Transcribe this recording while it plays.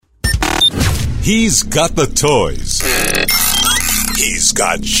He's got the toys. He's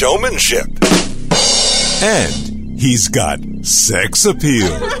got showmanship. And he's got sex appeal.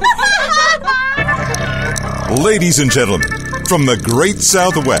 Ladies and gentlemen, from the great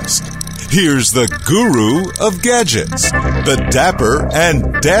Southwest, here's the guru of gadgets, the dapper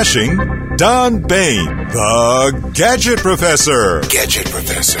and dashing Don Bain, the Gadget Professor. Gadget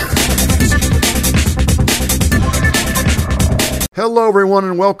Professor. Hello, everyone,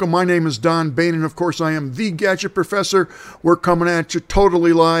 and welcome. My name is Don Bain, and of course, I am the Gadget Professor. We're coming at you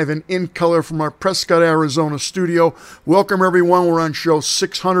totally live and in color from our Prescott, Arizona studio. Welcome, everyone. We're on show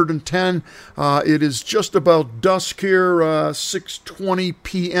 610. It is just about dusk here, 6:20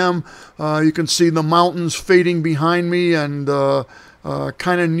 p.m. You can see the mountains fading behind me, and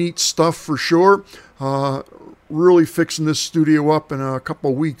kind of neat stuff for sure. Really fixing this studio up in a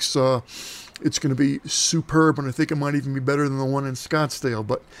couple of weeks. It's going to be superb, and I think it might even be better than the one in Scottsdale,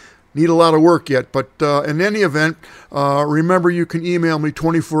 but need a lot of work yet. But in any event, remember you can email me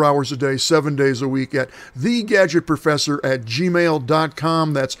 24 hours a day, 7 days a week at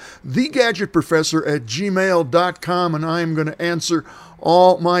thegadgetprofessor@gmail.com. That's thegadgetprofessor@gmail.com, and I am going to answer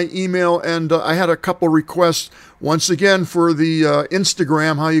all my email. And I had a couple requests once again for the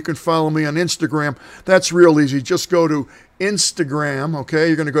Instagram, how you can follow me on Instagram. That's real easy. Just go to Instagram, okay?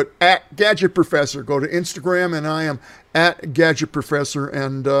 You're going to go at Gadget Professor. Go to Instagram, and I am at Gadget Professor,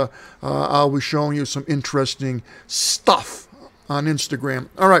 and I'll be showing you some interesting stuff on Instagram.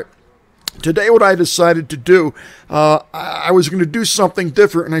 All right. Today, what I decided to do, I was going to do something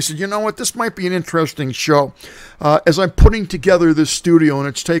different, and I said, you know what, this might be an interesting show. As I'm putting together this studio, and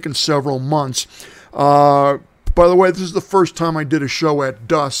it's taken several months. By the way, this is the first time I did a show at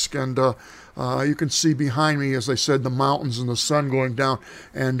dusk, and you can see behind me, as I said, the mountains and the sun going down,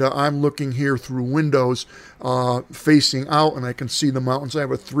 and I'm looking here through windows facing out, and I can see the mountains. I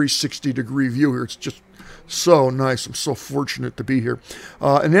have a 360-degree view here. It's just so nice. I'm so fortunate to be here.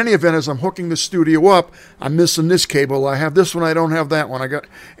 In any event, as I'm hooking the studio up, I'm missing this cable. I have this one. I don't have that one.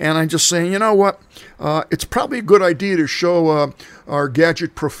 And I'm just saying, you know what? It's probably a good idea to show our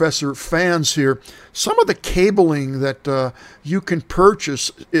Gadget Professor fans here some of the cabling that you can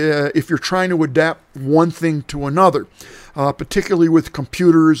purchase if you're trying to adapt one thing to another, particularly with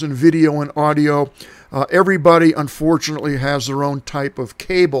computers and video and audio. Everybody, unfortunately, has their own type of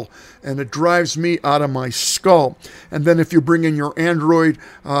cable, and it drives me out of my skull. And then if you bring in your Android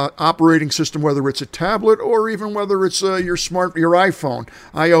operating system, whether it's a tablet or even whether it's your iPhone,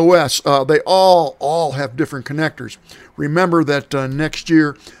 iOS, they all have different connectors. Remember that next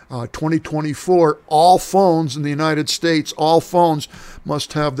year, 2024, all phones in the United States, all phones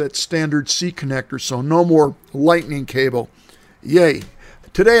must have that standard C connector, so no more lightning cable. Yay.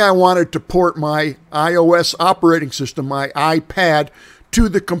 Today I wanted to port my iOS operating system, my iPad, to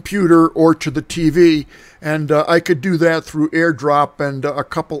the computer or to the TV, and I could do that through AirDrop and a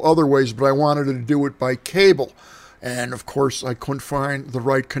couple other ways, but I wanted to do it by cable. And of course, I couldn't find the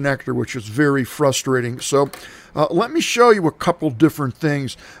right connector, which is very frustrating. So let me show you a couple different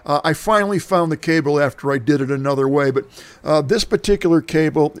things. I finally found the cable after I did it another way, but this particular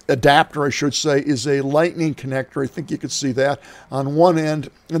cable, adapter I should say, is a lightning connector. I think you can see that on one end.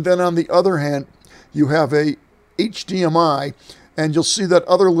 And then on the other hand, you have a HDMI, and you'll see that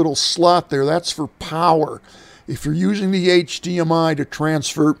other little slot there. That's for power. If you're using the HDMI to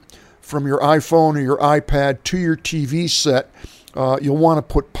transfer from your iPhone or your iPad to your TV set, you'll want to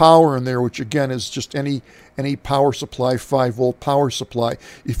put power in there, which again is just any power supply, 5-volt power supply.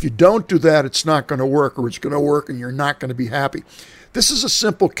 If you don't do that, it's not going to work, or it's going to work and you're not going to be happy. This is a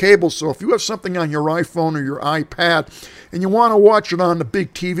simple cable, so if you have something on your iPhone or your iPad and you want to watch it on the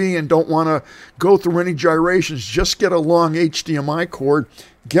big TV and don't want to go through any gyrations, just get a long HDMI cord,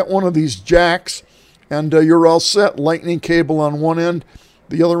 get one of these jacks, and you're all set. Lightning cable on one end.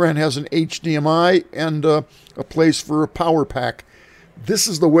 The other end has an HDMI and a place for a power pack. This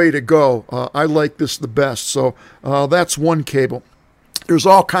is the way to go. I like this the best. So that's one cable. There's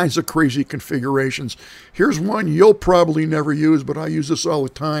all kinds of crazy configurations. Here's one you'll probably never use, but I use this all the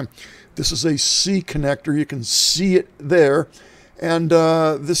time. This is a C connector. You can see it there. And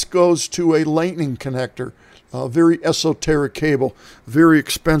this goes to a lightning connector. Very esoteric cable. Very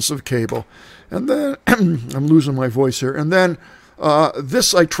expensive cable. And then, I'm losing my voice here. And then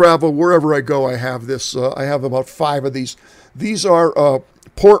this I travel wherever I go. I have this. I have about 5 of these. These are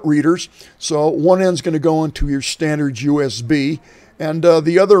port readers. So one end's going to go into your standard USB, and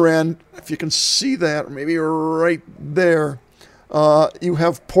the other end, if you can see that, maybe right there, you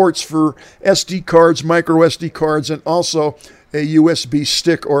have ports for SD cards, micro SD cards, and also a USB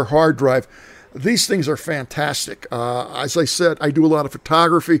stick or hard drive. these things are fantastic. As I said, I do a lot of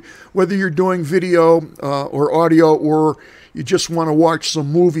photography, whether you're doing video or audio, or you just want to watch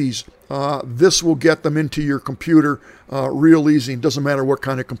some movies. This will get them into your computer real easy. It doesn't matter what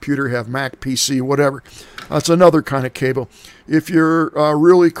kind of computer you have, Mac, PC, whatever. That's another kind of cable. If you're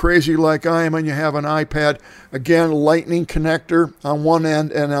really crazy like I am and you have an iPad, again, lightning connector on one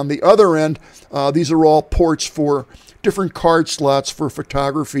end, and on the other end, these are all ports for different card slots for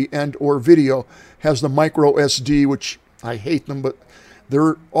photography and or video. Has the micro SD, which I hate them, but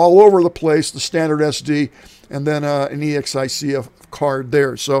they're all over the place, the standard SD, and then an EXIC card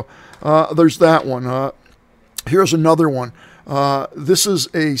there. So there's that one. Here's another one. This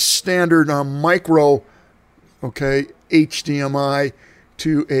is a standard micro, HDMI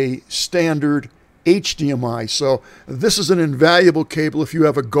to a standard HDMI. So this is an invaluable cable. If you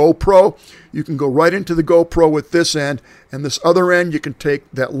have a GoPro, you can go right into the GoPro with this end, and this other end you can take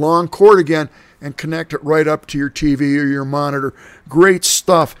that long cord again and connect it right up to your TV or your monitor. Great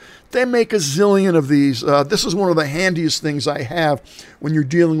stuff. They make a zillion of these. This is one of the handiest things I have when you're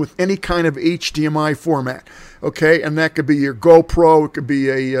dealing with any kind of HDMI format. And that could be your GoPro, it could be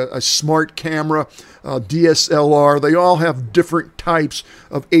a smart camera, DSLR. They all have different types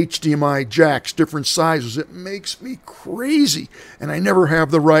of HDMI jacks, different sizes. It makes me crazy, and I never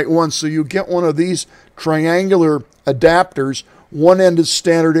have the right one. So you get one of these triangular adapters. One end is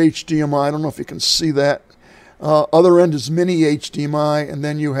standard HDMI. I don't know if you can see that. Other end is mini HDMI, and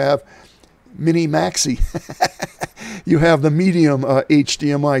then you have mini maxi. You have the medium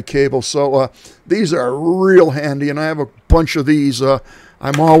HDMI cable. So these are real handy, and I have a bunch of these.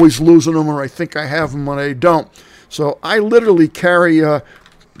 I'm always losing them, or I think I have them when I don't. So I literally carry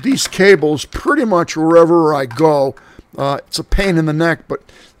these cables pretty much wherever I go. It's a pain in the neck, but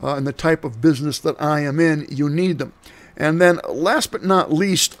in the type of business that I am in, you need them. And then last but not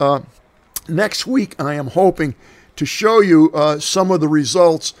least, next week I am hoping to show you some of the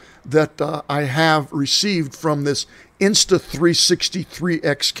results that I have received from this Insta360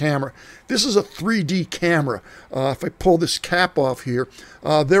 3X camera. This is a 3D camera. If I pull this cap off here,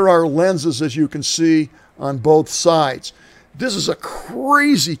 there are lenses, as you can see, on both sides. This is a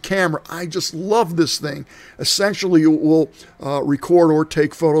crazy camera. I just love this thing. Essentially, it will record or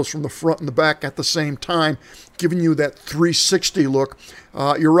take photos from the front and the back at the same time, giving you that 360 look.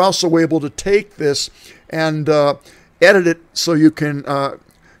 You're also able to take this and edit it so you can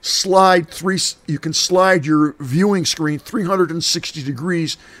slide your viewing screen 360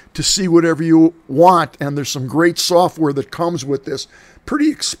 degrees to see whatever you want. And there's some great software that comes with this.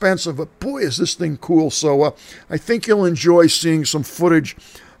 Pretty expensive, but boy, is this thing cool. So I think you'll enjoy seeing some footage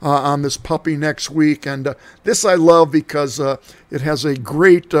on this puppy next week. And this I love because it has a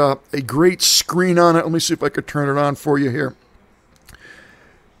great screen on it. Let me see if I could turn it on for you here.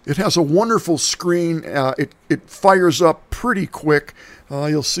 It has a wonderful screen. It fires up pretty quick.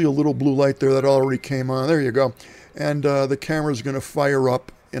 You'll see a little blue light there that already came on. There you go. And the camera is going to fire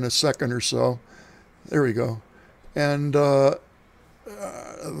up in a second or so. There we go. And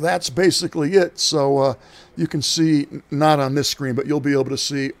that's basically it. So you can see, not on this screen, but you'll be able to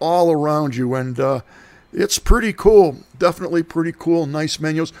see all around you. And it's pretty cool. Definitely pretty cool. Nice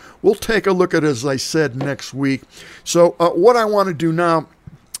menus. We'll take a look at it, as I said, next week. So what I want to do now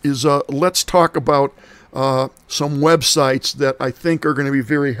is let's talk about some websites that I think are going to be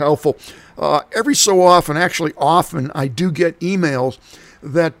very helpful. Every so often, actually often, I do get emails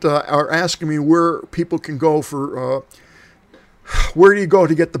that are asking me where people can go for, where do you go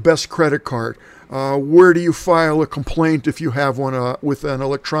to get the best credit card? Where do you file a complaint if you have one with an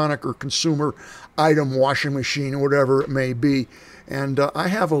electronic or consumer item, washing machine, or whatever it may be? And I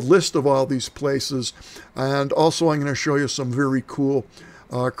have a list of all these places, and also I'm going to show you some very cool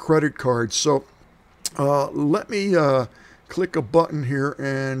credit cards. So let me click a button here,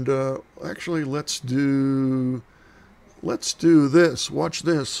 and actually let's do this. Watch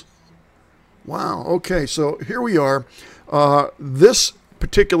this. Wow. Okay, so here we are. This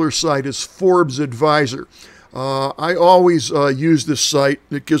particular site is Forbes Advisor. I always use this site.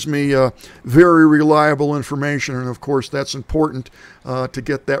 It gives me very reliable information, and of course that's important to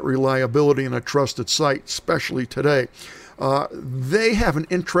get that reliability in a trusted site, especially today. They have an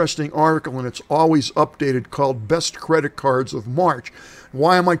interesting article, and it's always updated, called Best Credit Cards of March.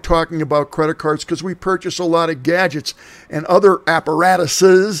 Why am I talking about credit cards? Because we purchase a lot of gadgets and other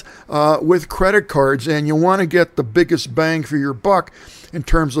apparatuses with credit cards, and you want to get the biggest bang for your buck in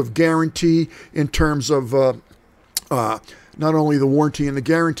terms of guarantee, in terms of not only the warranty and the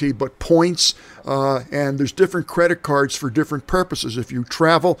guarantee, but points. And there's different credit cards for different purposes. If you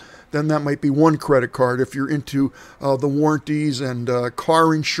travel, then that might be one credit card. If you're into the warranties and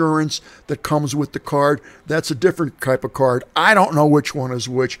car insurance that comes with the card, that's a different type of card. I don't know which one is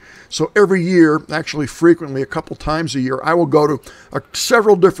which. So every year, actually frequently, a couple times a year, I will go to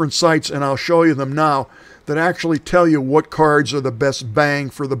several different sites, and I'll show you them now, that actually tell you what cards are the best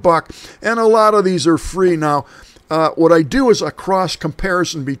bang for the buck. And a lot of these are free now. What I do is a cross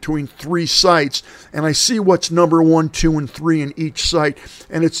comparison between 3 sites, and I see what's number 1, 2, and 3 in each site.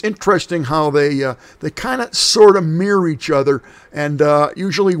 And it's interesting how they kind of sort of mirror each other. And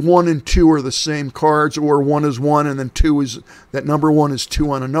usually 1 and 2 are the same cards, or 1 is 1, and then 2 is that number 1 is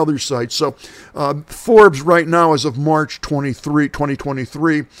 2 on another site. So Forbes right now, as of March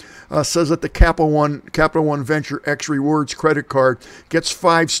 2023. Says that the Capital One Venture X Rewards credit card gets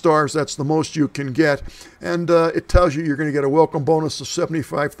 5 stars. That's the most you can get. And it tells you you're going to get a welcome bonus of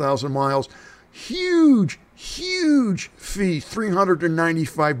 75,000 miles. Huge fee,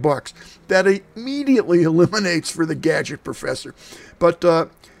 $395. That immediately eliminates for the gadget professor. But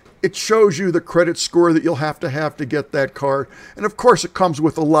it shows you the credit score that you'll have to get that card. And of course, it comes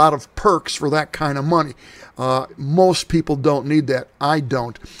with a lot of perks for that kind of money. Most people don't need that. I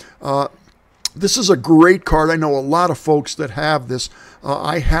don't. This is a great card. I know a lot of folks that have this.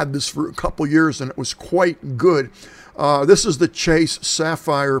 I had this for a couple years, and it was quite good. This is the Chase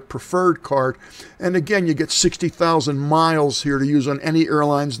Sapphire Preferred card. And again, you get 60,000 miles here to use on any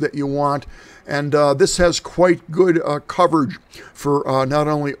airlines that you want. And this has quite good coverage for not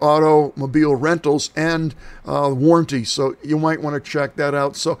only automobile rentals and warranty. So you might want to check that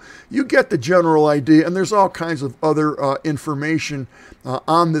out. So you get the general idea. And there's all kinds of other information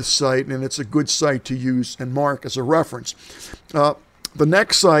on this site. And it's a good site to use and mark as a reference. The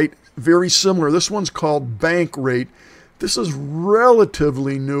next site, very similar. This one's called Bank Rate. This is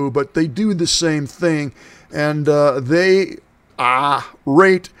relatively new, but they do the same thing. And they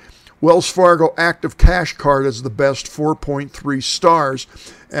rate Wells Fargo Active Cash Card as the best, 4.3 stars.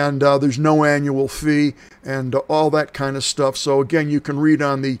 And there's no annual fee and all that kind of stuff. So again, you can read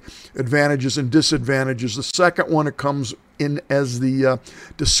on the advantages and disadvantages. The second one, it comes in as the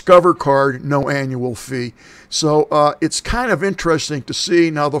Discover card, no annual fee. So it's kind of interesting to see.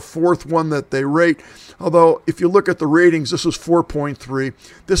 Now the fourth one that they rate, although if you look at the ratings, this is 4.3,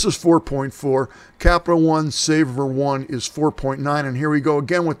 this is 4.4, Capital One Saver One is 4.9, and here we go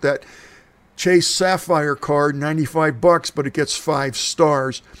again with that Chase Sapphire card, $95, but it gets 5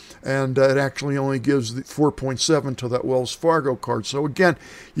 stars, and it actually only gives the 4.7 to that Wells Fargo card. So again,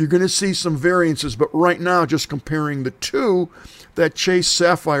 you're going to see some variances, but right now, just comparing the two, that Chase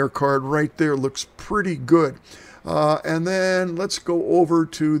Sapphire card right there looks pretty good. And then let's go over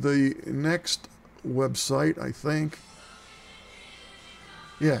to the next website, I think.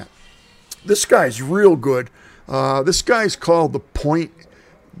 Yeah, this guy's real good. This guy's called the Points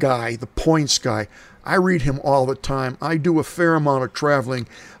Guy. I read him all the time. I do a fair amount of traveling.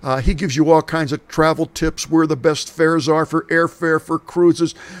 He gives you all kinds of travel tips, where the best fares are for airfare, for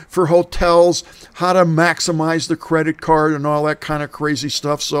cruises, for hotels, how to maximize the credit card and all that kind of crazy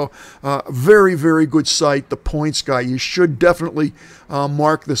stuff. So very, very good site, the Points Guy. You should definitely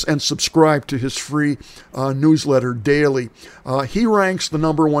mark this and subscribe to his free newsletter daily. He ranks the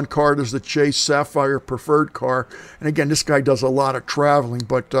number 1 card as the Chase Sapphire Preferred card. And again, this guy does a lot of traveling,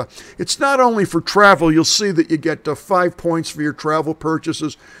 but it's not only for travel. You'll see that you get 5 points for your travel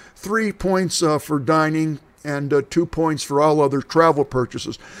purchases, 3 points for dining, and 2 points for all other travel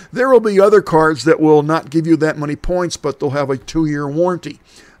purchases. There will be other cards that will not give you that many points, but they'll have a 2-year warranty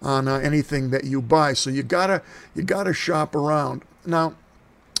on anything that you buy. So you gotta shop around. Now,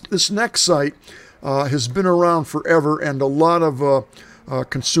 this next site has been around forever, and a lot of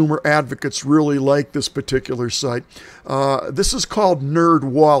consumer advocates really like this particular site. This is called Nerd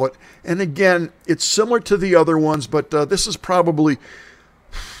Wallet, and again, it's similar to the other ones, but this is probably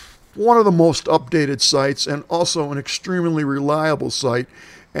one of the most updated sites, and also an extremely reliable site,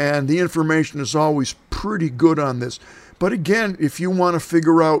 and the information is always pretty good on this. But again, if you want to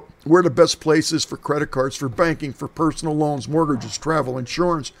figure out where the best place is for credit cards, for banking, for personal loans, mortgages, travel,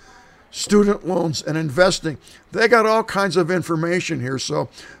 insurance, student loans, and investing, they got all kinds of information here. So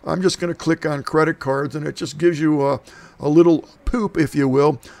I'm just going to click on credit cards, and it just gives you a little poop, if you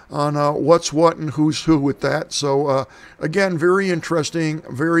will, on what's what and who's who with that. So again, very interesting,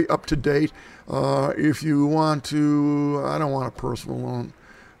 very up to date. If you want to, I don't want a personal loan,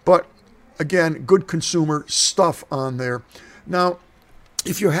 but again, good consumer stuff on there. Now,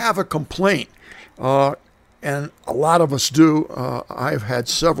 if you have a complaint, and a lot of us do. I've had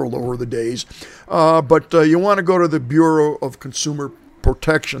several over the days. But you want to go to the Bureau of Consumer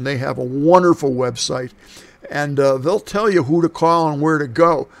Protection. They have a wonderful website, and they'll tell you who to call and where to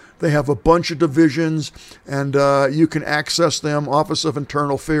go. They have a bunch of divisions, and you can access them. Office of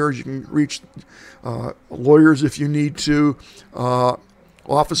Internal Affairs, you can reach lawyers if you need to.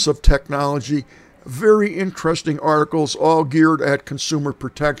 Office of Technology. Very interesting articles, all geared at consumer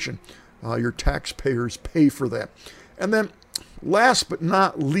protection. Your taxpayers pay for that. And then, last but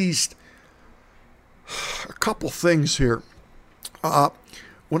not least, a couple things here.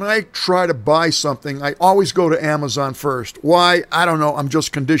 When I try to buy something, I always go to Amazon first. Why? I don't know. I'm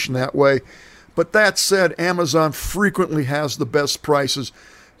just conditioned that way. But that said, Amazon frequently has the best prices.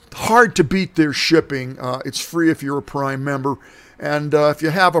 Hard to beat their shipping. It's free if you're a Prime member. And if you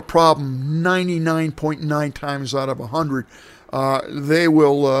have a problem, 99.9 times out of 100, they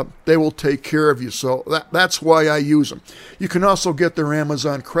will take care of you. So that's why I use them. You can also get their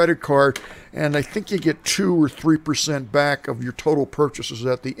Amazon credit card, and I think you get 2 or 3% back of your total purchases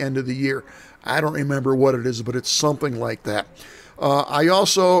at the end of the year. I don't remember what it is, but it's something like that. I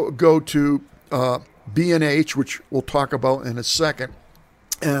also go to B&H, which we'll talk about in a second.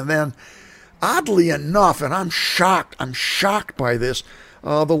 And then, oddly enough, and I'm shocked by this,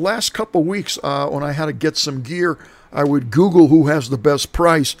 the last couple weeks when I had to get some gear, I would Google who has the best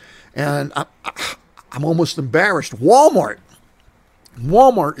price, and I'm almost embarrassed. Walmart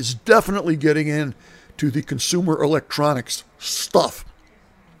is definitely getting into the consumer electronics stuff,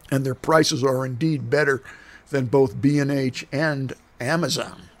 and their prices are indeed better than both B&H and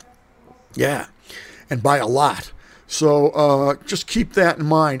Amazon. Yeah, and by a lot. So just keep that in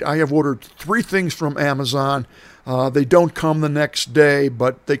mind. I have ordered 3 things from Amazon. They don't come the next day,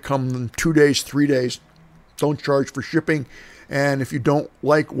 but they come in 2 days, 3 days. Don't charge for shipping. And if you don't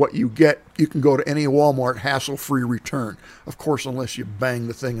like what you get, you can go to any Walmart, hassle-free return. Of course, unless you bang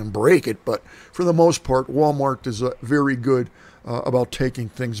the thing and break it. But for the most part, Walmart is very good about taking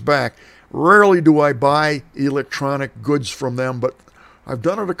things back. Rarely do I buy electronic goods from them, but I've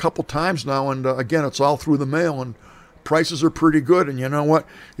done it a couple times now. And again, it's all through the mail, and prices are pretty good. And you know what?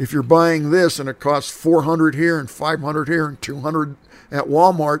 If you're buying this and it costs $400 here and $500 here and $200 at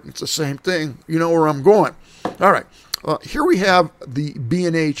Walmart, it's the same thing. You know where I'm going. All right. Here we have the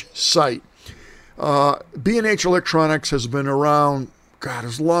B&H site. B&H Electronics has been around, God,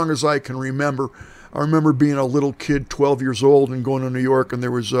 as long as I can remember. I remember being a little kid, 12 years old, and going to New York, and there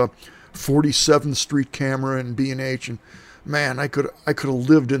was a 47th Street camera in B&H, and man, I could have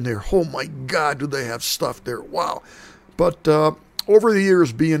lived in there. Oh my God, do they have stuff there? Wow. But over the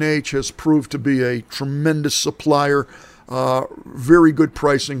years, B&H has proved to be a tremendous supplier. Very good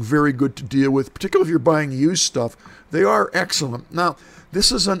pricing, very good to deal with, particularly if you're buying used stuff. They are excellent. Now,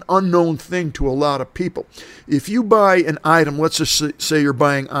 this is an unknown thing to a lot of people. If you buy an item, let's just say you're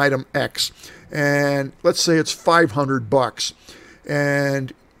buying item X, and let's say it's $500,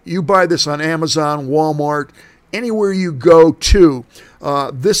 and you buy this on Amazon, Walmart, anywhere you go to,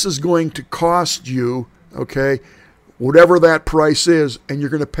 this is going to cost you, okay, whatever that price is, and you're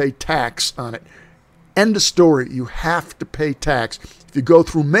going to pay tax on it. End of story. You have to pay tax. If you go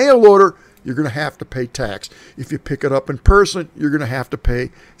through mail order, you're going to have to pay tax. If you pick it up in person, you're going to have to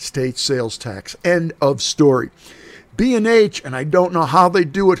pay state sales tax. End of story. B&H, and I don't know how they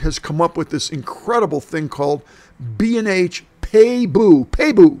do it, has come up with this incredible thing called B&H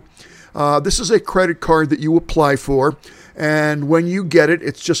Payboo. This is a credit card that you apply for, and when you get it,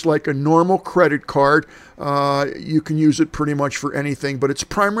 it's just like a normal credit card. You can use it pretty much for anything, but it's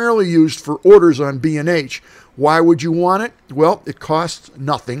primarily used for orders on B&H. Why would you want it? Well, it costs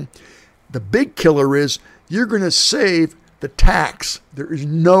nothing. The big killer is you're going to save the tax. There is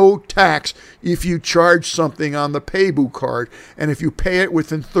no tax if you charge something on the Payboo card, and if you pay it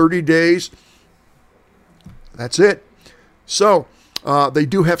within 30 days, that's it. So, they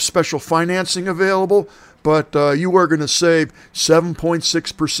do have special financing available, but you are going to save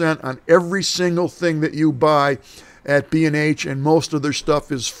 7.6% on every single thing that you buy at B&H, and most of their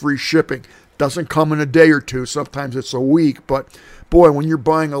stuff is free shipping. Doesn't come in a day or two. Sometimes it's a week, but boy, when you're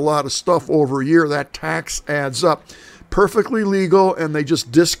buying a lot of stuff over a year, that tax adds up. Perfectly legal, and they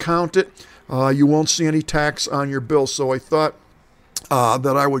just discount it. You won't see any tax on your bill, so I thought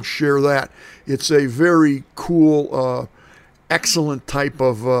that I would share that. It's a very cool excellent type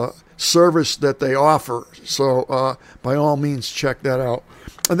of service that they offer. So by all means, check that out.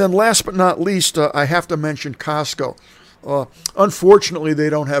 And then last but not least, I have to mention Costco. Unfortunately, they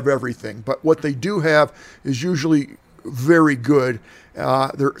don't have everything, but what they do have is usually very good.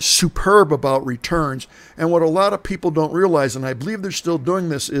 They're superb about returns. And what a lot of people don't realize, and I believe they're still doing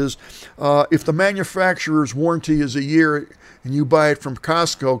this, is if the manufacturer's warranty is a year and you buy it from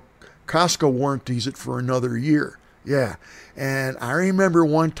Costco, Costco warranties it for another year. Yeah. And I remember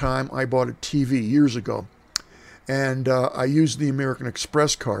one time I bought a TV years ago, and I used the American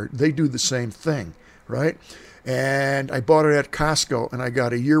Express card. They do the same thing, right? And I bought it at Costco, and I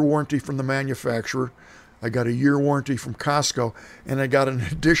got a year warranty from the manufacturer. I got a year warranty from Costco, and I got an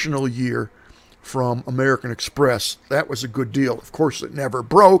additional year from American Express. That was a good deal. Of course, it never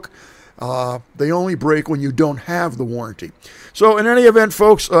broke. They only break when you don't have the warranty. So in any event,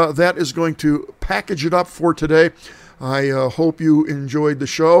 folks, that is going to package it up for today. I hope you enjoyed the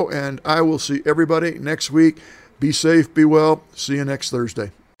show, and I will see everybody next week. Be safe, be well. See you next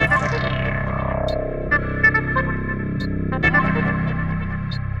Thursday.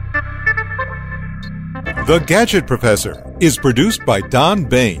 The Gadget Professor is produced by Don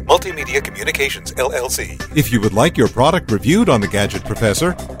Bain, Multimedia Communications, LLC. If you would like your product reviewed on The Gadget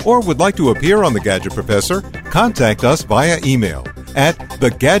Professor or would like to appear on The Gadget Professor, contact us via email at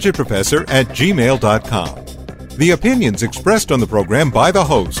thegadgetprofessor@gmail.com. The opinions expressed on the program by the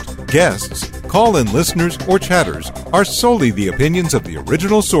host, guests, call-in listeners, or chatters are solely the opinions of the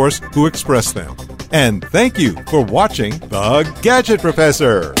original source who expressed them. And thank you for watching The Gadget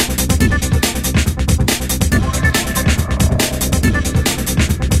Professor.